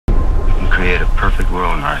perfect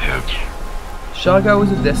world in our heads. Siargao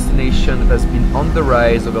is a destination that has been on the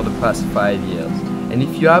rise over the past 5 years. And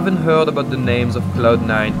if you haven't heard about the names of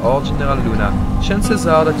Cloud9 or General Luna, chances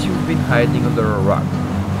are that you've been hiding under a rock.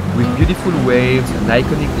 With beautiful waves, an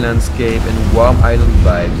iconic landscape and warm island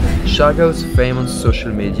vibes, Siargao's fame on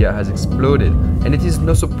social media has exploded, and it is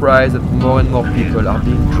no surprise that more and more people are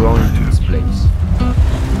being drawn into this place.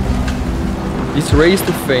 This race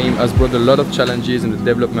to fame has brought a lot of challenges in the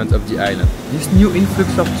development of the island. This new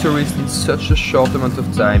influx of tourists in such a short amount of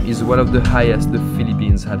time is one of the highest the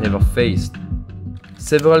Philippines had ever faced.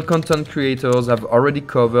 Several content creators have already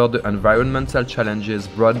covered the environmental challenges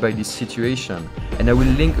brought by this situation, and I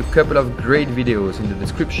will link a couple of great videos in the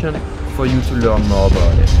description for you to learn more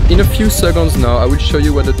about it. In a few seconds now, I will show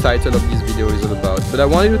you what the title of this video is all about, but I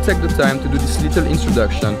wanted to take the time to do this little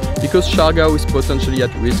introduction because Siargao is potentially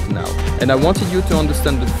at risk now, and I wanted you to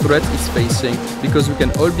understand the threat it's facing because we can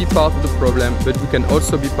all be part of the problem, but we can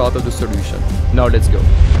also be part of the solution. Now let's go.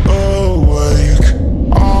 Awake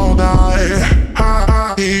all night.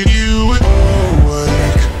 I need you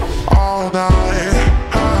awake all night.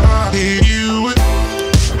 I need you.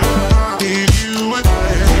 I need you.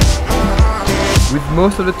 With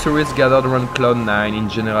most of the tourists gathered around Cloud9 in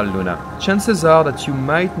General Luna, chances are that you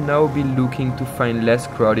might now be looking to find less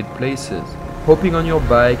crowded places. Hopping on your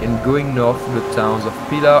bike and going north to the towns of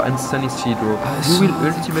Pilar and San Isidro, you will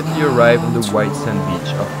ultimately arrive on the white sand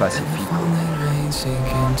beach of Pacifico.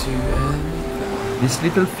 This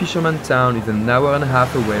little fisherman town is an hour and a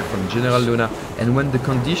half away from General Luna, and when the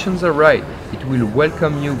conditions are right, it will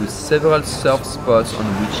welcome you with several surf spots on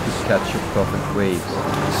which to catch your perfect waves.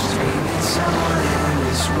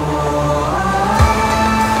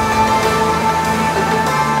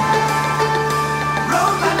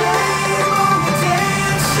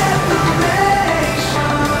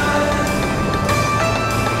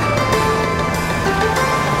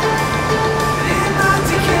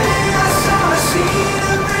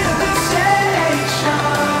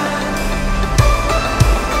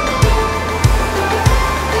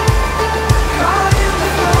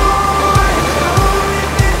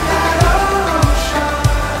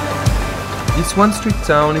 This one street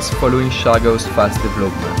town is following Siargao's fast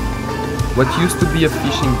development. What used to be a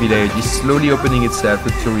fishing village is slowly opening itself to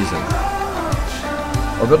tourism.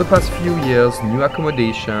 Over the past few years, new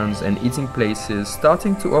accommodations and eating places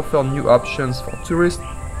starting to offer new options for tourists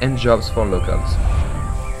and jobs for locals.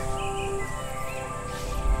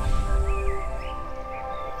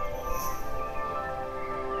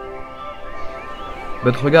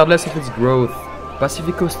 But regardless of its growth,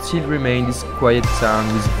 Pacifico still remains this quiet town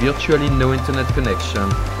with virtually no internet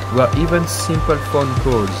connection, where even simple phone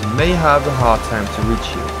calls may have a hard time to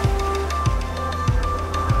reach you.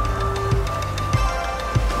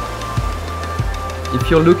 If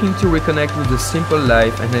you're looking to reconnect with the simple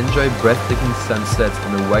life and enjoy breathtaking sunsets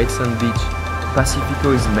on a white sand beach,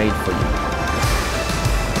 Pacifico is made for you.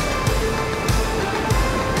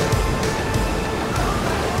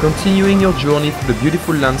 Continuing your journey through the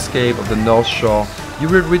beautiful landscape of the North Shore, you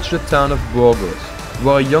will reach the town of Burgos,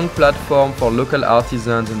 where a young platform for local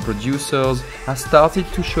artisans and producers has started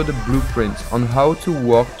to show the blueprint on how to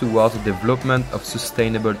work towards the development of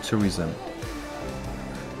sustainable tourism.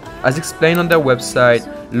 As explained on their website,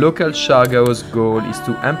 Local Siargao's goal is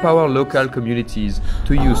to empower local communities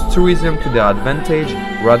to use tourism to their advantage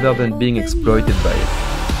rather than being exploited by it.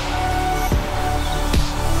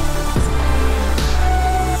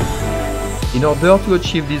 In order to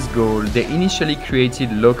achieve this goal, they initially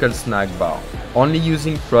created local snack bar, only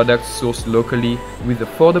using products sourced locally with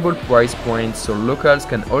affordable price points so locals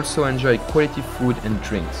can also enjoy quality food and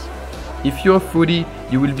drinks. If you're a foodie,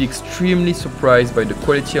 you will be extremely surprised by the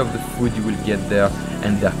quality of the food you will get there,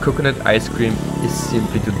 and their coconut ice cream is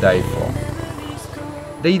simply to die for.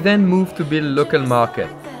 They then moved to build a local market,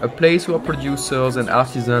 a place where producers and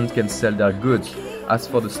artisans can sell their goods. As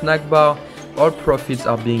for the snack bar, all profits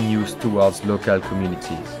are being used towards local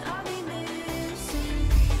communities.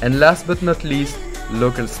 And last but not least,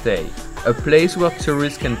 Local Stay, a place where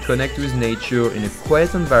tourists can connect with nature in a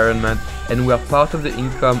quiet environment and where part of the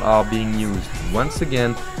income are being used, once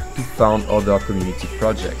again, to fund other community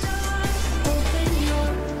projects.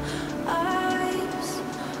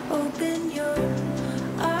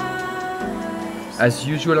 As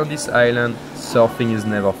usual on this island, surfing is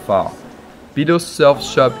never far. Pido's Surf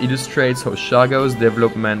Shop illustrates how Siargao's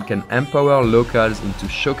development can empower locals into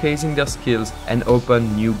showcasing their skills and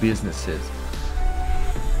open new businesses.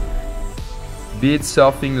 Be it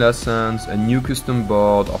surfing lessons, a new custom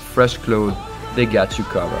board, or fresh clothes, they got you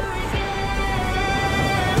covered.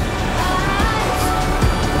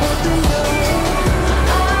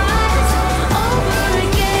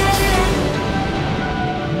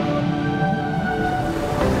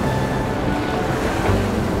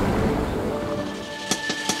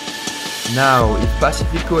 Now, if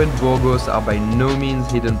Pacifico and Burgos are by no means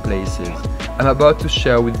hidden places, I'm about to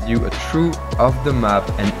share with you a true off-the-map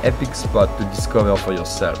and epic spot to discover for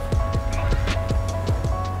yourself.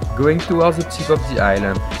 Going towards the tip of the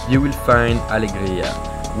island, you will find Alegria,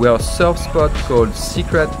 where a surf spot called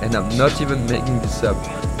Secret, and I'm not even making this up,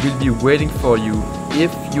 will be waiting for you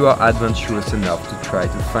if you are adventurous enough to try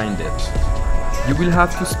to find it. You will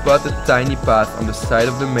have to spot a tiny path on the side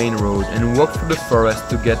of the main road and walk through the forest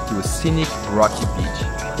to get to a scenic rocky beach.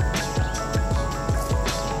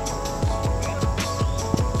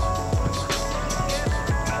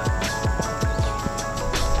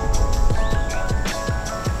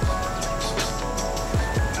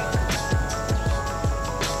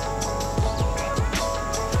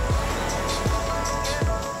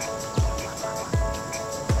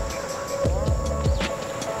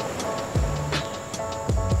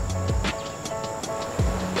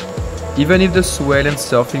 Even if the swell and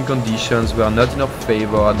surfing conditions were not in our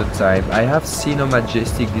favor at the time, I have seen how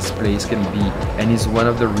majestic this place can be, and is one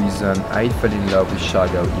of the reasons I fell in love with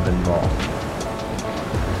Siargao even more.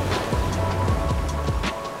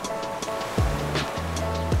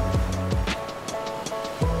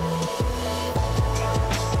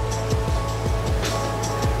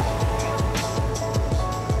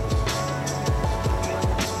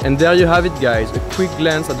 And there you have it, guys, a quick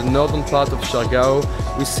glance at the northern part of Siargao,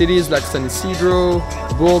 with cities like San Isidro,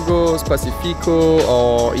 Burgos, Pacifico,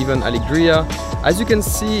 or even Alegria. As you can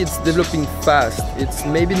see, it's developing fast. It's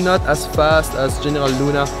maybe not as fast as General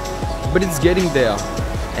Luna, but it's getting there.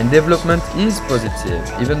 And development is positive,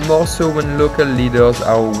 even more so when local leaders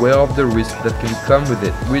are aware of the risk that can come with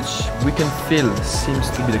it, which we can feel seems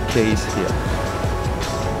to be the case here.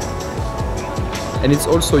 And it's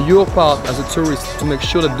also your part as a tourist to make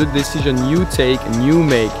sure that the decision you take and you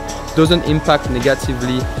make doesn't impact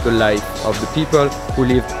negatively the life of the people who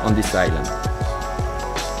live on this island.